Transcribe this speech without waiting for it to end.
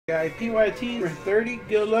Guy PYT for 30.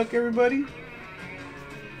 Good luck, everybody.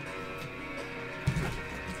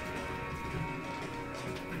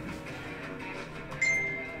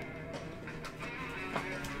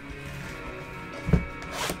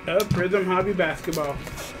 Prizm Hobby Basketball.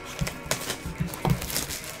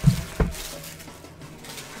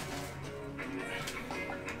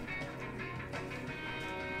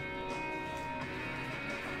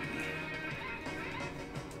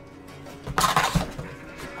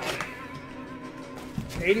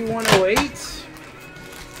 $81.08.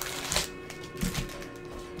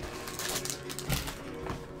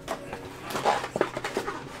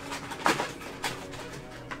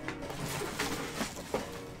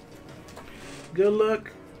 Good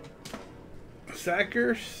luck,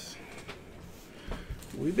 Sackers.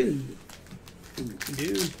 We've been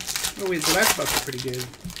due. Oh wait, the last box is pretty good.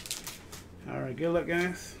 All right, good luck,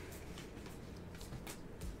 guys.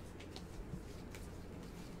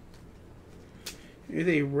 Here's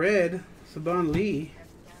a red Saban Lee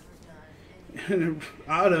and an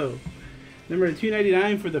auto, number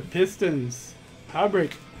 299 for the Pistons.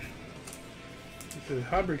 Hobbrick. It's a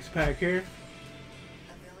Hobbrick's pack here.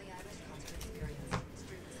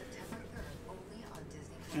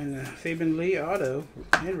 And a Saban Lee auto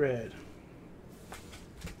in red.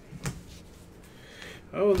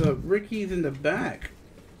 Oh, the Ricky's in the back.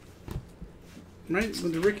 Right?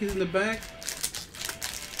 When the Ricky's in the back,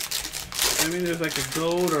 I mean, there's like a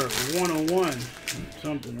gold or 101 or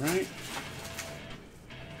something, right?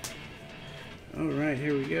 Alright,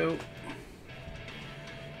 here we go.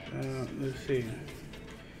 Let's see.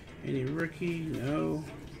 Any rookie? No.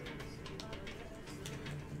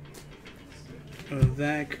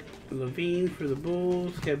 Zach Levine for the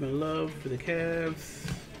Bulls. Kevin Love for the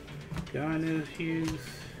Cavs. Giannis Hughes.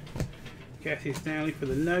 Cassie Stanley for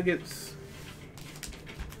the Nuggets.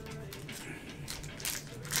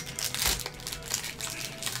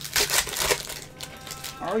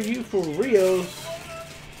 Are you for reals?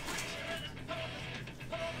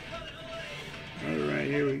 Alright,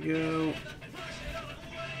 here we go.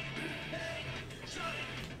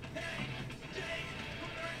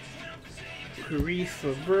 Reese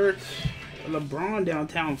Levert. LeBron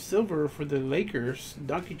downtown silver for the Lakers.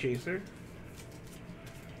 Donkey Chaser.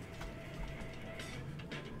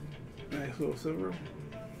 Nice little silver.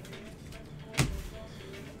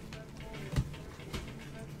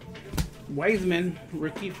 Wiseman,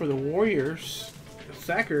 rookie for the Warriors.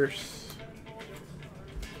 Sackers.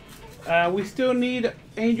 We still need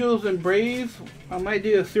Angels and Braves. I might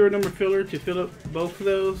do a serial number filler to fill up both of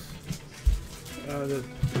those. The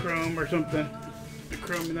chrome or something. The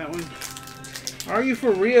chrome in that one. Are you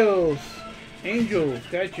for reals? Angels,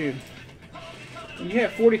 got you. And you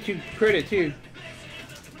have 42 credit too.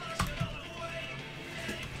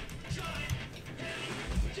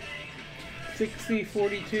 $60,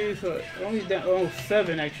 42, so only down, oh,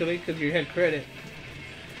 7 actually, because you had credit.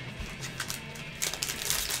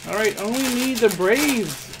 Alright, only need the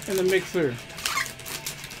Braves in the mixer.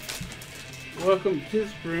 Welcome to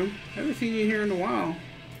this room. Haven't seen you here in a while.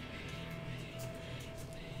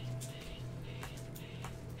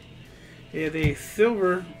 Yeah, the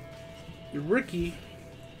silver rookie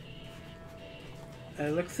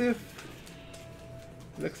Alexif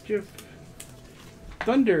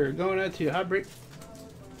Thunder going out to Hobbrick.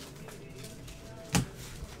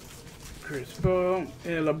 Chris Paul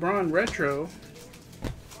and LeBron Retro.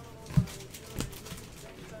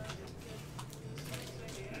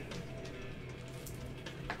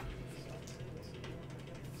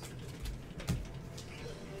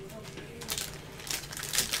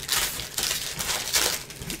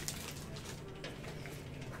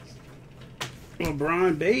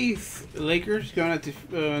 LeBron base, Lakers going out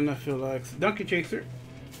to not Phil Alex, Donkey Chaser.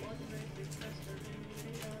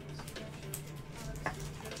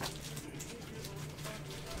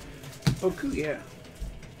 Oh, cool, yeah.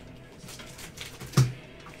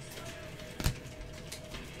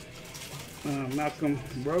 Malcolm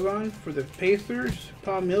Brogdon for the Pacers.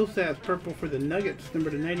 Paul Millsap purple for the Nuggets, number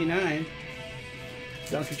to 99.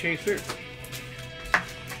 Donkey Chaser.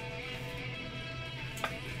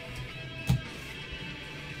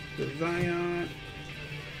 The Zion,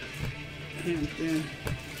 Hampton,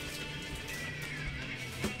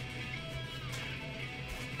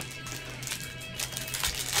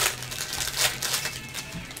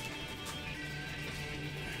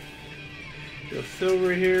 the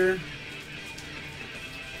silver here,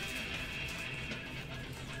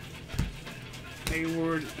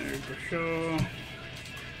 Hayward, Eric Shaw,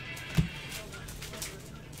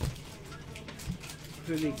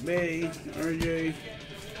 Sadiq Bey, RJ.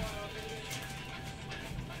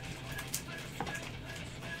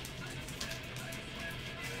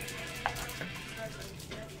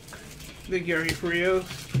 Thank you, Archie Frios.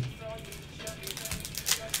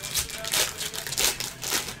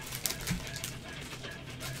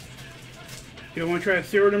 You want to try a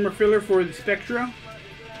serial number filler for the Spectra?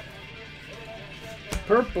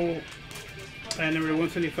 Purple, number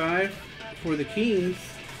 175 for the Kings.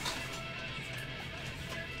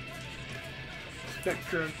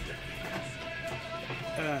 Spectra.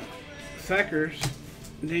 Sackers.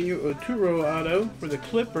 Daniel Oturo auto for the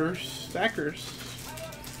Clippers. Stackers.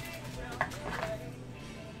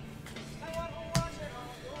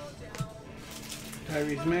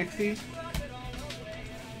 Tyrese Maxey.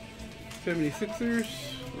 76ers.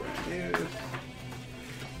 Right there.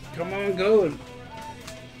 Come on, go.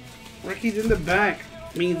 Ricky's in the back.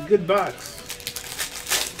 Means good box.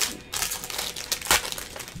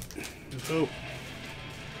 There's hope.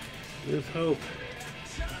 There's hope.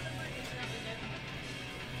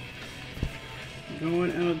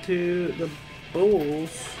 Going out to the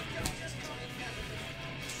Bulls.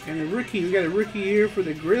 And a rookie. We got a rookie here for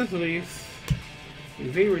the Grizzlies.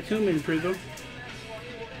 Xavier Tillman Prizm.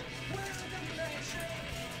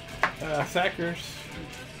 Sackers.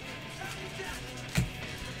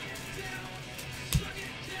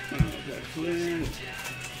 Flint.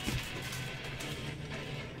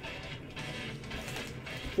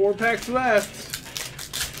 4 packs left.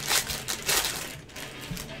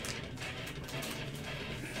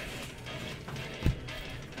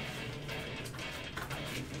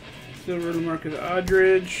 Silver Marcus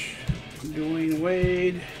Aldridge, Dwayne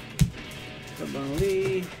Wade, Saban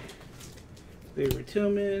Lee, Xavier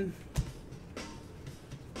Tillman.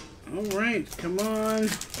 Alright, come on. I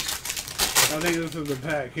think this is the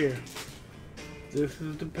pack here. This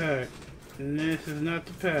is the pack. And this is not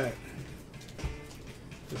the pack.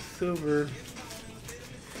 The silver.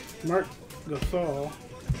 Mark Gasol.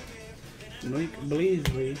 Malik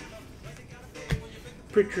Beasley.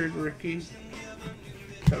 Pritchard rookie.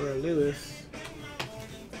 Tyrell Lewis.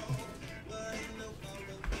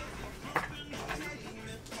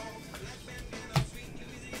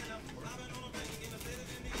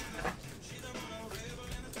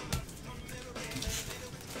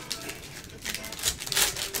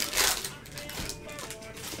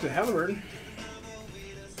 The Halliburton.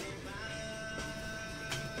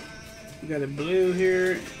 We got a blue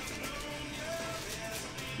here.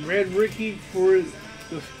 Red rookie for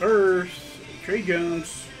the Spurs. Trey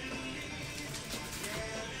Jones.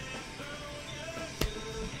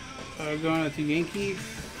 Going out to Yankees.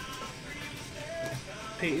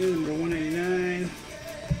 Peyton, number 189.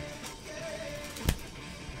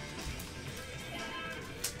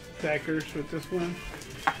 Sackers with this one.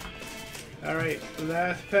 Alright,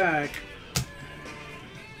 last pack.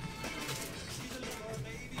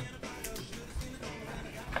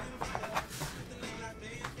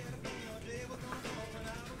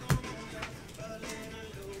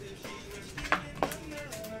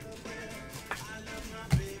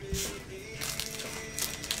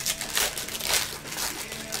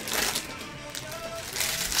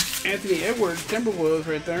 Anthony Edwards, Timberwolves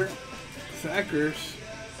right there. Sackers.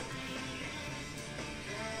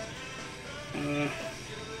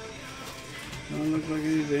 Don't look like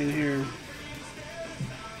anything here.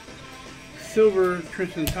 Silver,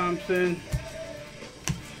 Tristan Thompson.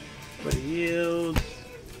 Buddy Yields,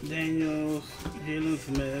 Daniels, Jalen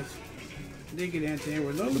Smith. Did get Anthony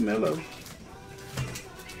Edwards. No LaMelo.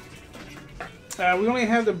 We only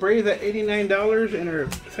have the Braves at $89 in our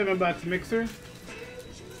 7-box mixer.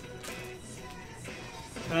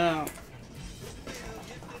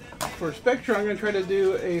 For Spectra, I'm going to try to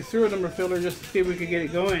do a serial number filler just to see if we can get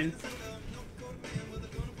it going.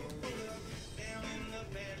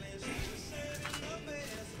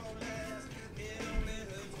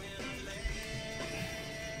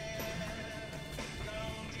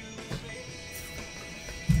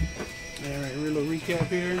 Alright, real little recap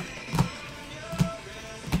here.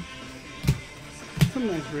 Some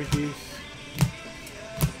nice rookies.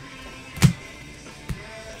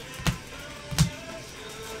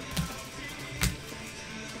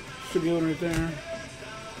 Good one right there.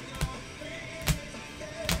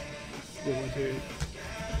 Good one too.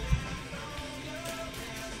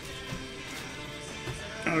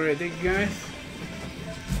 Alright, thank you guys.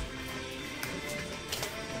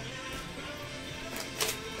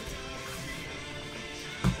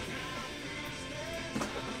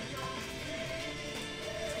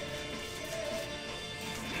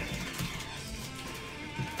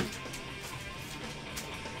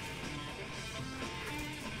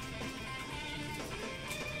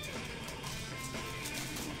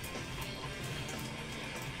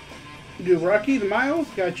 Do Rocky the Miles,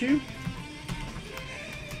 got you.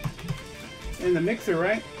 In the mixer,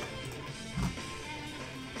 right?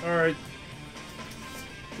 Or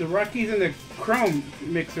the Rockies and the Chrome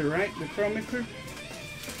mixer, right? The Chrome mixer.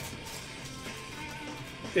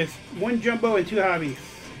 It's 1 jumbo and 2 hobbies.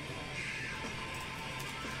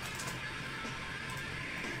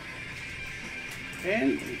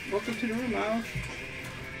 And welcome to the room, Miles.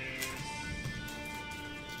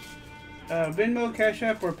 Venmo, Cash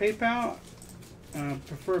App, or PayPal.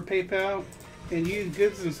 Prefer PayPal. And use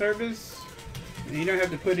goods and service. And you don't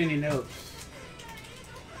have to put any notes.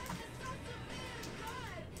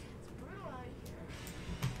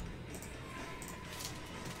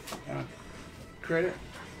 Credit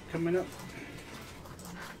coming up.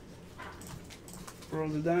 Roll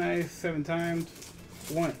the dice 7 times.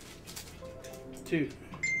 1, 2,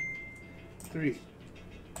 3,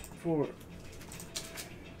 4.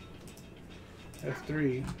 That's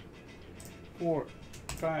 3, 4,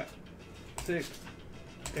 5, 6,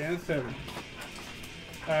 and 7.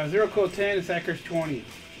 0 code 10 and Sackers 20.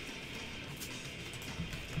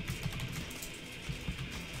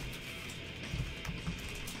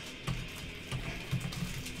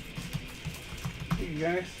 You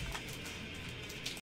guys.